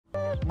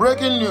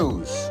Breaking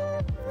news.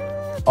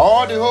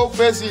 All the whole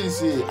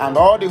faces and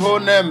all the whole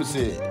names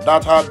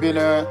that have been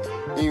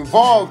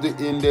involved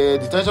in the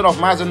detention of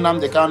Mazi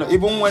Nnamdi Kanu,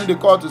 even when the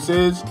court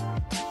says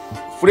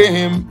free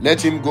him, let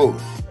him go,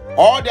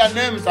 all their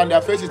names and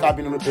their faces have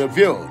been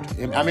revealed.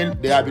 I mean,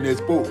 they have been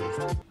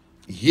exposed.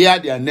 Hear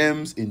their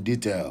names in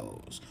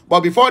details.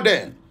 But before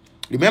then,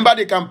 remember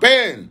the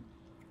campaign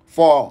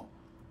for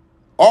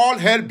all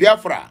hail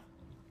Biafra,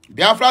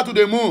 Biafra to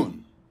the moon,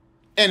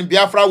 and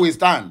Biafra will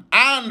stand.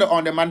 And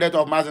on the mandate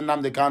of Mazi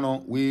Nnamdi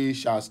Kanu, we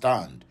shall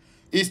stand.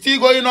 It's still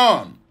going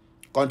on.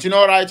 Continue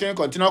writing,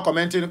 continue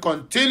commenting,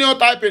 continue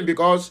typing,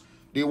 because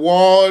the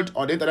world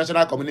or the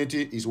international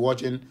community is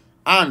watching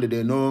and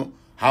they know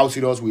how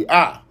serious we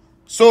are.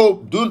 So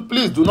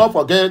please do not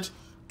forget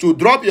to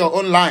drop your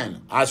own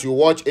line as you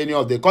watch any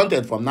of the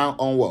content from now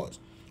onwards.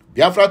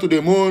 Biafra to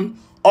the moon,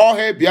 all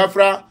hail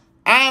Biafra,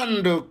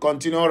 and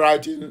continue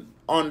writing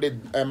on the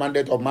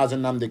mandate of Mazi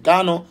Nnamdi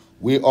Kanu,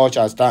 we all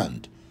shall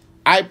stand.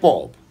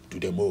 IPOB to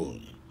the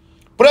moon.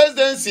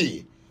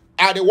 Presidency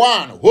are the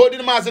one holding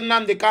Mazi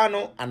Nnamdi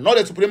Kanu and not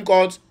the Supreme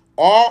Court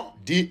or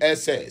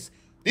DSS.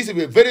 This is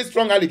a very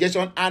strong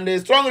allegation and a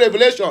strong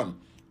revelation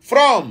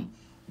from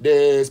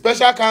the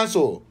special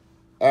counsel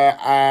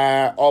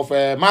of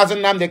Mazi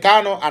Nnamdi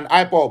Kanu and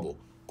IPOB,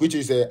 which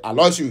is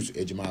Aloysius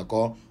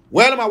Ejimako.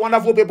 Well, my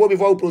wonderful people,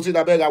 before we proceed,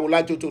 I beg, I would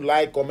like you to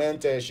like,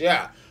 comment,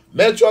 share.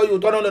 Make sure you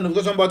turn on the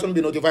notification button,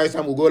 be notified every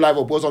time we go live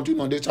or post something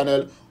on this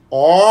channel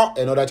or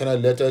another channel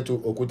related to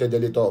Okute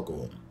Daily Talk.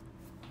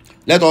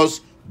 Let us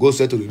go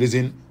straight to the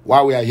reason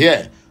why we are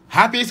here.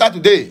 Happy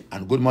Saturday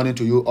and good morning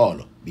to you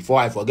all.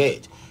 Before I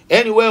forget,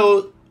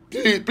 anyway,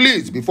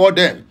 please, before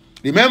then,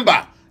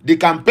 remember the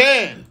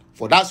campaign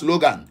for that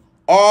slogan,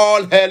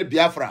 all hail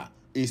Biafra,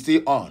 is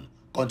still on.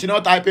 Continue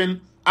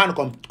typing and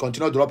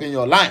continue dropping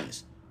your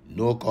lines.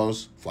 No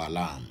cause for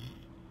alarm.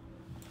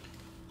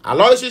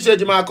 Aloysius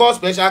Ejimako,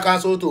 special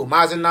counsel to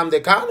Mazi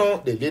Nnamdi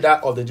Kanu, the leader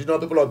of the indigenous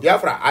people of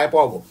Biafra,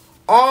 IPOB,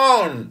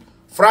 on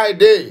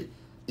Friday,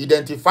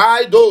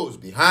 identified those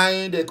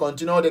behind the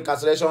continued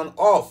incarceration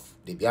of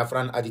the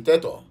Biafran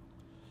agitator.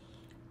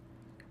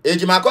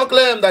 Ejimako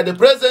claimed that the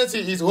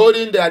presidency is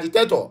holding the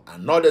agitator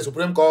and not the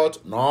Supreme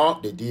Court nor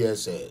the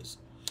DSS.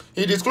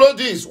 He disclosed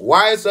this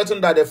while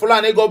certain that the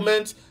Fulani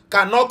government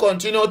cannot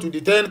continue to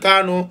detain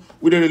Kanu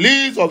with the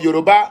release of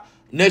Yoruba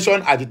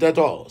Nation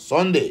agitator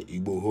Sunday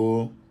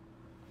Igboho.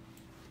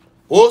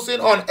 Posting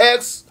on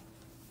X,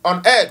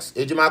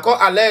 Ejimako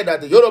alleged that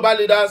the Yoruba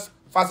leaders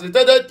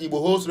facilitated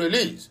Igboho's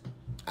release.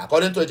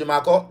 According to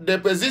Ejimako, the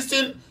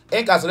persisting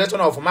incarceration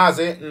of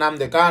Mazi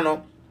Nnamdi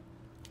Kanu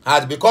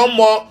has become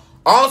more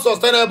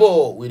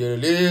unsustainable with the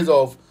release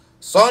of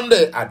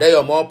Sunday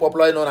Adeyomo,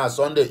 popularly known as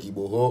Sunday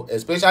Igboho,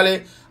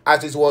 especially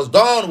as it was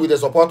done with the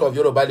support of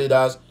Yoruba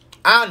leaders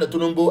and the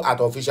Tinubu at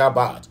official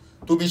bat.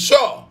 To be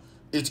sure,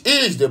 it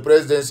is the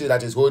presidency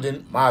that is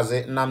holding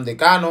Mazi Nnamdi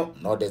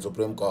Kanu, not the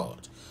Supreme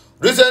Court.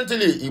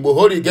 Recently,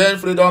 Igboho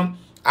regained freedom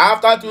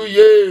after 2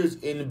 years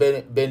in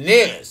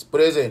Benin's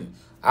prison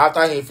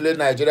after he fled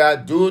Nigeria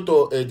due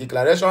to a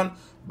declaration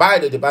by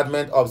the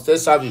Department of State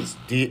Service,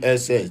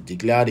 DSS,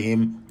 declared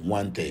him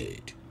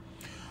wanted.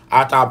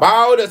 At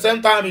about the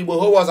same time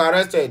Igboho was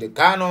arrested,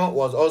 Kanu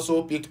was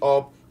also picked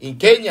up in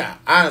Kenya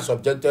and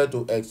subjected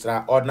to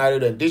extraordinary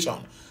rendition.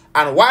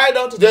 And why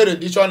don't they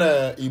rendition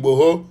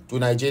Igboho to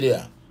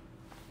Nigeria?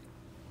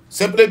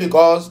 Simply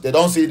because they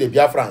don't see the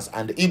Biafrans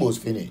and the Igbos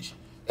finish.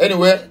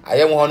 Anyway, I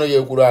am one of you.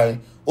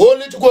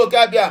 Only to go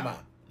Kabiama,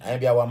 I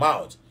be our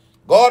mouth.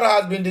 God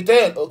has been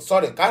detained.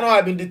 Kanu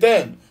has been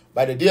detained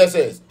by the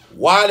DSS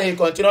while he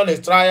continued his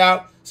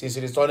trial since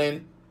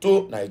returning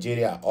to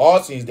Nigeria,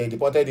 or since they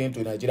deported him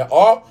to Nigeria,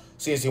 or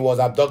since he was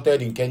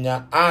abducted in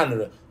Kenya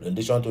and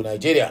rendition to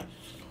Nigeria.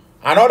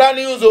 Another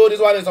news, this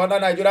one is under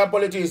Nigerian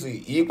politics.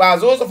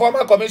 Ekpa's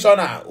former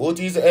commissioner,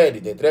 Otis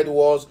head, the trade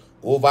wars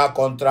over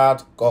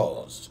contract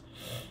cost.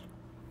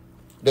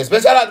 The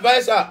special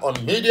advisor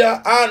on media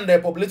and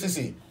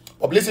publicity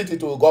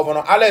to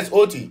Governor Alex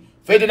Oti,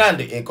 Ferdinand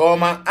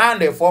Ekpa,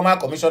 and the former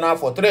commissioner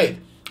for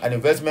trade and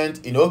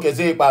investment in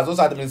Okezie Ekpa's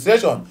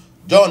administration,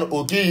 John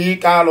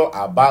Okiyi-Kalo,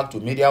 are back to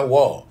media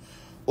war.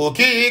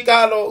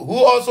 Okiyi-Kalo,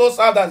 who also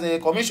served as a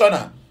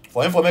commissioner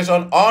for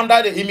information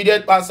under the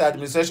immediate past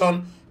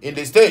administration in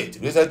the state,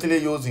 recently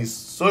used his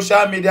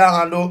social media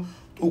handle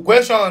to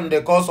question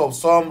the cost of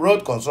some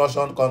road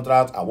construction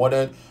contracts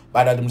awarded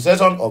by the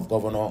administration of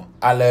Governor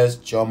Alex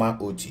Chioma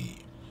Oti.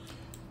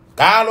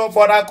 Kalo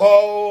further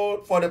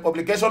called for the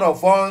publication of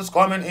funds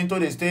coming into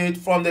the state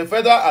from the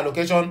federal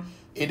allocation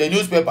in the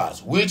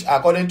newspapers, which,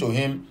 according to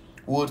him,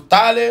 would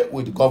tally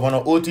with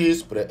Governor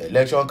Oti's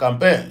pre-election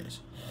campaigns.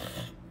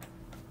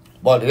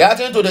 But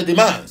reacting to the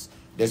demands,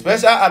 the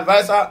special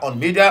advisor on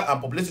media and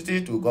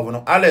publicity to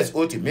Governor Alex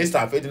Oti,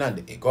 Mr.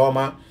 Ferdinand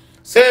Ekpa,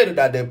 said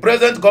that the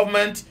present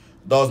government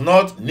does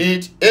not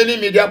need any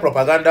media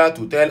propaganda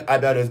to tell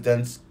Abia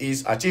residents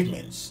his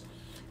achievements.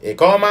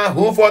 Ekpa,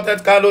 who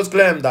faulted Carlos'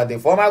 claim that the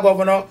former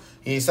governor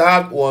he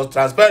served was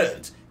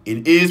transparent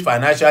in his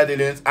financial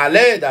dealings,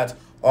 alleged that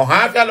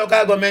Ohafia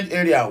local government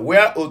area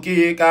where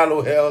Okiye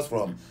Kalu hails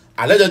from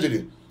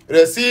allegedly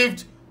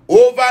received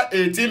over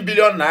 18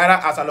 billion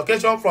naira as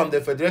allocation from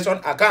the Federation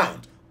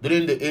account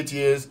during the 8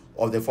 years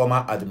of the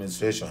former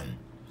administration.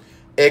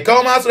 A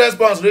Comas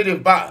response read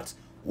in part,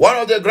 one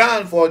of the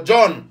grounds for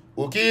John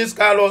Okiye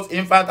Kalu's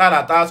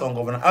infantile attacks on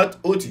Governor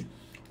Oti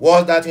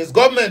was that his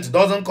government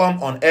doesn't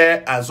come on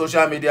air and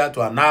social media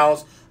to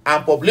announce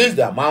and publish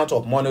the amount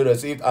of money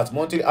received as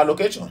monthly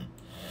allocation.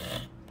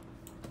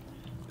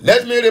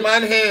 Let me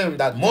remind him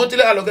that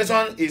monthly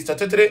allocation is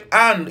statutory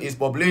and is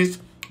published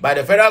by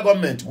the federal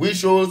government, which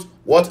shows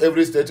what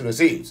every state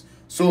receives.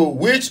 So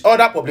which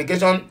other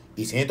publication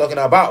is he talking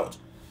about?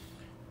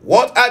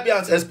 What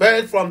Abians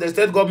expect from the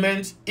state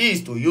government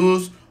is to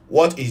use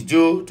what is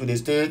due to the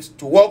state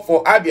to work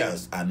for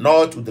Abians and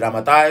not to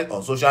dramatize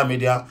on social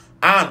media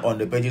and on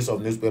the pages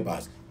of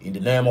newspapers in the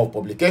name of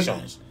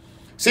publications.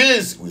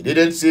 Since we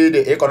didn't see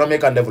the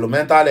economic and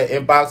developmental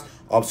impacts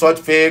of such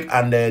fake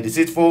and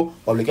deceitful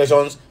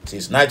publications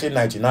since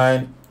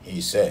 1999,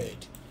 he said.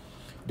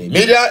 The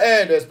media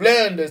head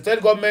explained the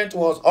state government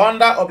was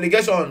under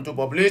obligation to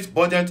publish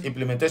budget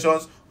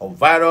implementations of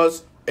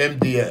various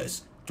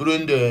MDS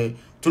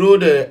through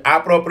the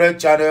appropriate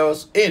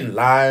channels in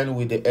line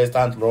with the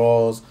extant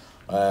laws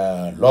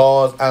and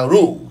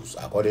rules,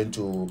 according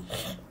to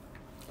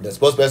the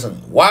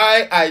spokesperson.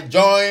 Why I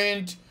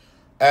joined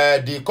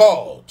the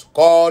court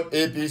called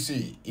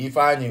APC,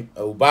 Ifeanyi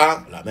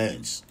Uba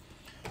laments.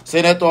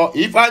 Senator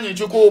Ifeanyi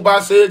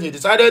Uba said he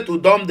decided to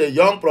dump the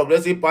Young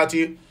Progressive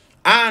Party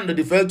and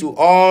defer to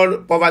All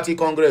Poverty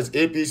Congress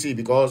APC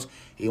because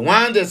he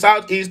wants the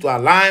Southeast to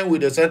align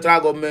with the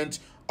central government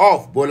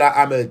of Bola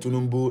Ahmed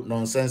Tinubu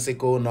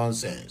nonsensical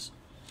nonsense.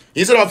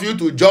 Instead of you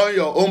to join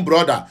your own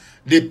brother,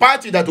 the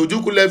party that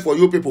Ojukwu left for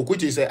you people,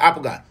 which is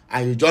APGA,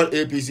 and you join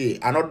APC,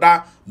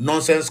 another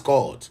nonsense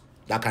cult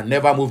that can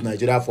never move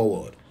Nigeria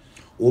forward.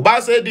 Uba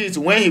said this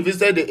when he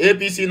visited the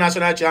APC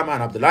national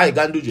chairman Abdullahi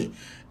Ganduje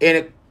in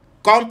a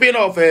company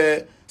of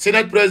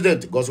Senate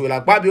President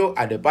Godswill Akpabio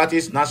at the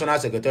party's national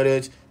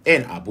secretariat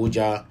in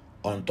Abuja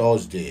on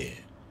Thursday.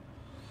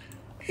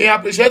 He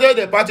appreciated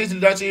the party's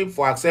leadership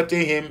for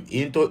accepting him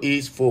into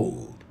his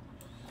fold.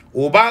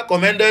 Uba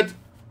commended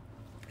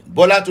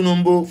Bola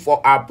Tinubu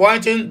for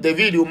appointing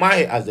David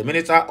Umahi as the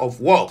Minister of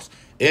Works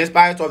in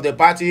spite of the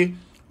party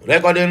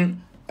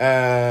recording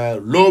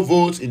low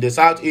votes in the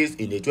Southeast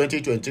in the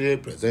 2023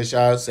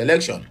 presidential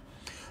selection.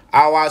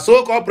 Our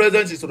so-called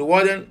president is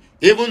rewarding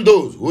even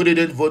those who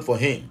didn't vote for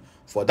him.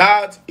 For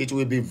that, it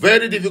will be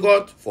very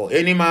difficult for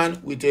any man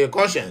with a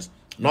conscience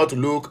not to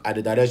look at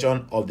the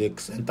direction of the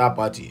center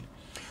party.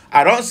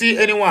 I don't see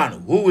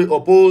anyone who will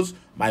oppose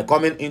my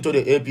coming into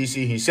the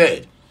APC, he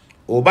said.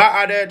 Uba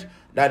added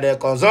that they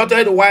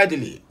consulted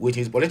widely with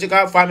his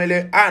political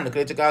family and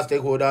critical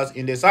stakeholders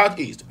in the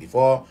Southeast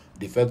before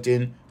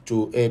defecting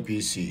to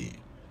APC.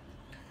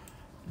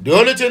 The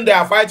only thing they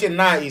are fighting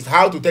now is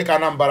how to take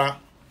Anambra.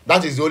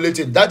 That is the only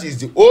thing. That is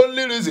the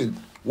only reason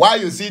why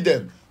you see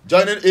them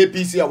joining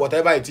APC or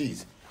whatever it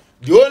is.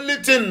 The only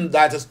thing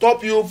that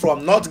stop you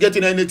from not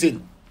getting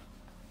anything,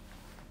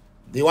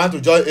 they want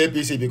to join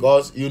APC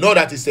because you know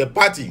that it's a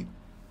party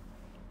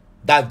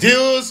that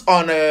deals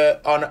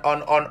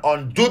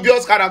on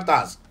dubious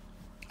characters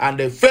and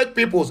the fake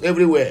peoples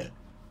everywhere.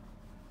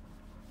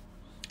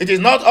 It is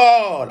not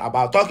all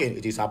about talking,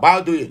 it is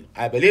about doing.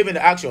 I believe in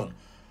action.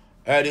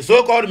 The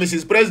so-called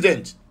Mrs.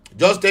 President,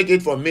 just take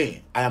it from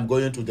me, I am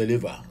going to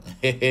deliver.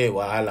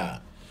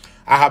 Wahala.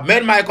 I have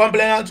made my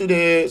complaint to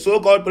the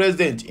so-called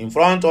president in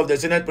front of the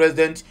Senate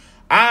president,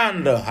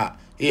 and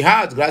he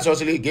has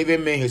graciously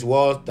given me his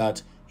word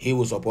that he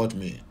will support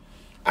me.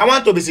 I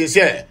want to be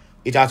sincere.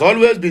 It has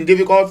always been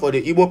difficult for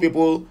the Igbo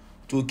people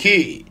to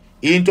key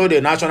into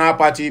the national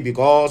party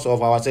because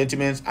of our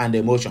sentiments and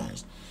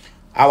emotions.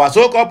 Our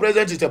so-called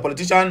president is a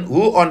politician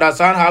who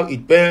understands how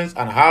it pains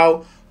and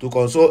how to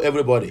console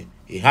everybody.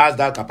 He has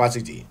that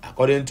capacity,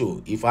 according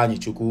to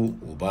Ifeanyi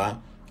Uba,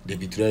 the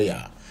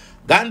betrayer.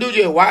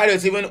 Ganduje, while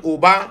receiving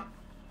Uba,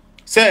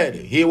 said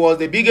he was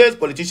the biggest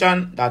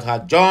politician that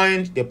had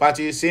joined the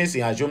party since he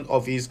assumed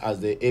office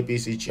as the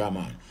APC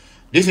chairman.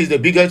 This is the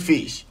biggest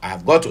fish I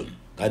have gotten,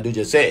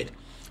 Ganduje said.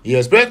 He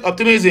expressed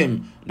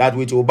optimism that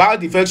with Uba's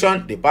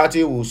defection, the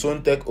party will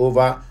soon take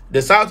over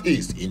the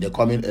Southeast in the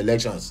coming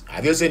elections.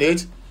 Have you seen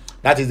it?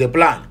 That is the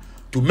plan,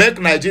 to make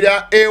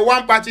Nigeria a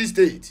one-party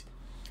state.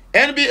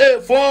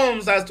 NBA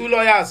forms as two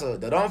lawyers.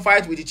 They don't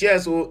fight with the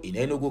chairs in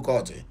Enugu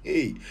court.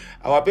 Hey,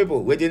 our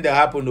people, waiting to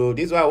happen though.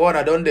 This one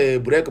I don't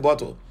break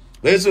bottle.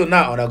 Very soon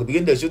now, I will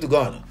begin to shoot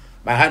gun.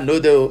 My hand no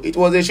though. It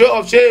was a show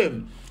of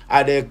shame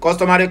at the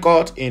customary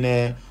court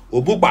in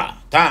Obupa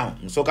town,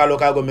 Soka local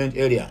government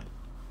area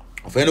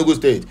of Enugu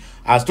State,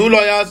 as two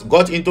lawyers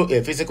got into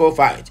a physical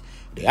fight.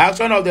 The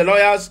action of the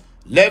lawyers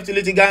left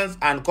litigants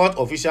and court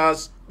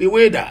officials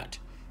bewildered.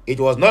 It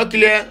was not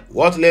clear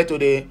what led to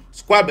the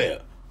squabble,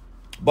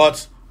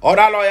 but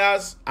other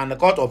lawyers and the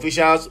court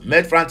officials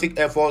made frantic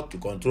effort to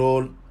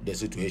control the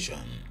situation.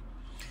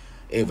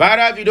 A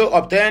viral video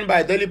obtained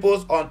by Daily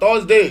Post on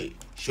Thursday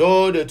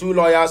showed the two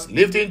lawyers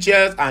lifting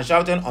chairs and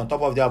shouting on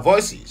top of their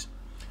voices.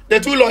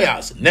 The two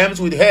lawyers, names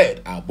with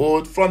head, are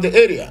both from the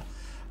area.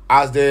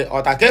 As the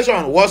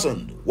altercation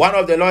worsened, one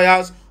of the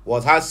lawyers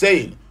was heard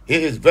saying, "He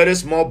is very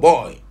small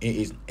boy.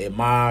 He is a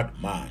mad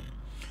man."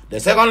 The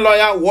second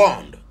lawyer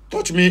warned,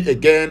 "Touch me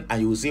again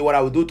and you will see what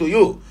I will do to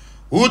you."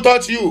 "Who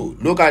touched you?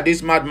 Look at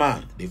this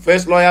madman," the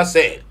first lawyer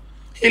said.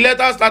 He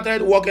later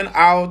started walking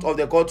out of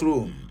the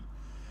courtroom.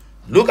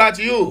 "Look at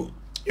you.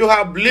 You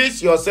have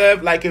bleached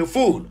yourself like a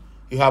fool.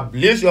 You have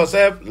bleached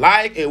yourself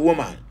like a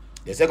woman,"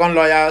 the second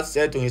lawyer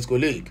said to his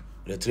colleague,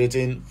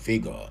 retreating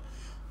figure.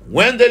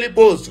 When Daily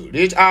Post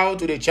reached out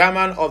to the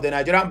chairman of the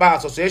Nigerian Bar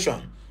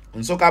Association,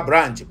 Nsukka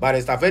branch,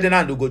 Barrister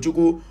Ferdinand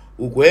Ugochukwu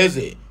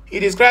Ukwueze, he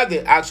described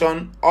the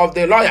action of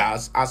the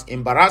lawyers as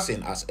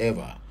embarrassing as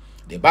ever.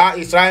 The bar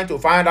is trying to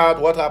find out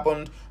what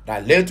happened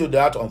that led to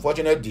that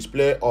unfortunate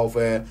display of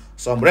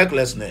some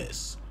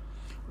recklessness.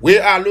 "We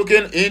are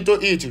looking into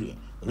it,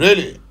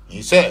 really,"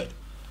 he said.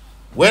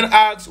 When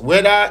asked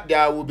whether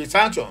there will be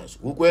sanctions,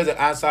 Ukwueze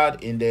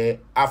answered in the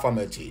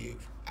affirmative.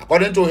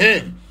 According to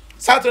him,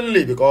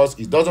 certainly, because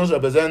it doesn't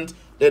represent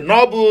the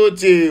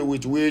nobility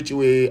with which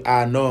we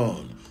are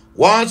known.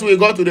 Once we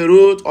go to the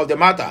root of the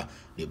matter,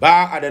 the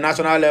bar at the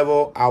national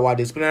level, our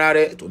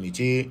disciplinary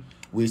committee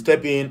will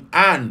step in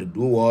and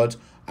do what?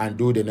 And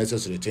do the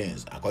necessary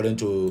things. According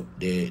to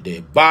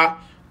the bar,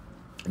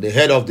 the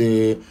head of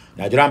the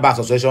Nigerian Bar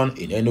Association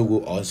in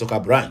Enugu or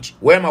Nsukka branch.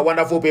 Well, my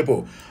wonderful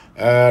people,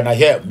 now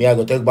here, me I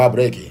go take bar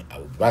break. I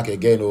will be back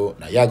again.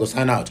 Now here I go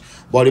sign out.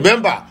 But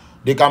remember,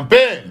 the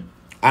campaign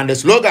and the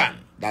slogan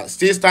that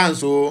still stands,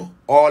 so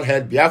all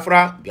hail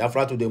Biafra,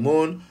 Biafra to the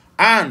moon,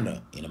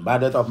 and in the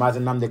mandate of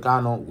Martin Nnamdi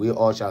Kanu, we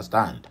all shall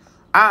stand,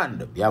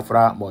 and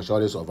Biafra must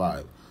surely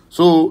survive.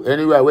 So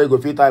anywhere where you go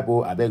fit type,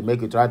 I beg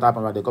make it right up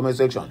in the comment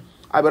section.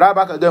 I'll be right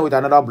back again with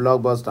another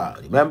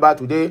blockbuster. Remember,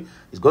 today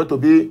is going to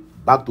be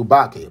back to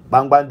back.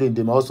 Bang bang ding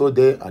ding also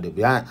there at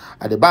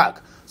the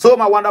back. So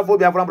my wonderful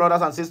Biafran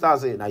brothers and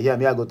sisters, now here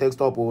me I go take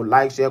stop,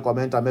 like, share,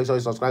 comment, and make sure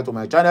you subscribe to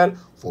my channel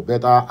for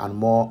better and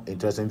more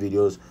interesting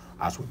videos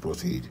as we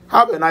proceed.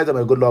 Have a nice day,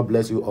 may good Lord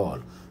bless you all.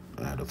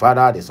 The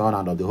Father, the Son,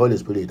 and of the Holy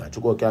Spirit, and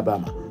Chukwu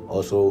Okabama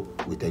also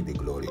will take the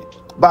glory.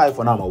 Bye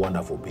for now, my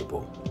wonderful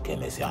people.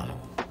 Kemesiano.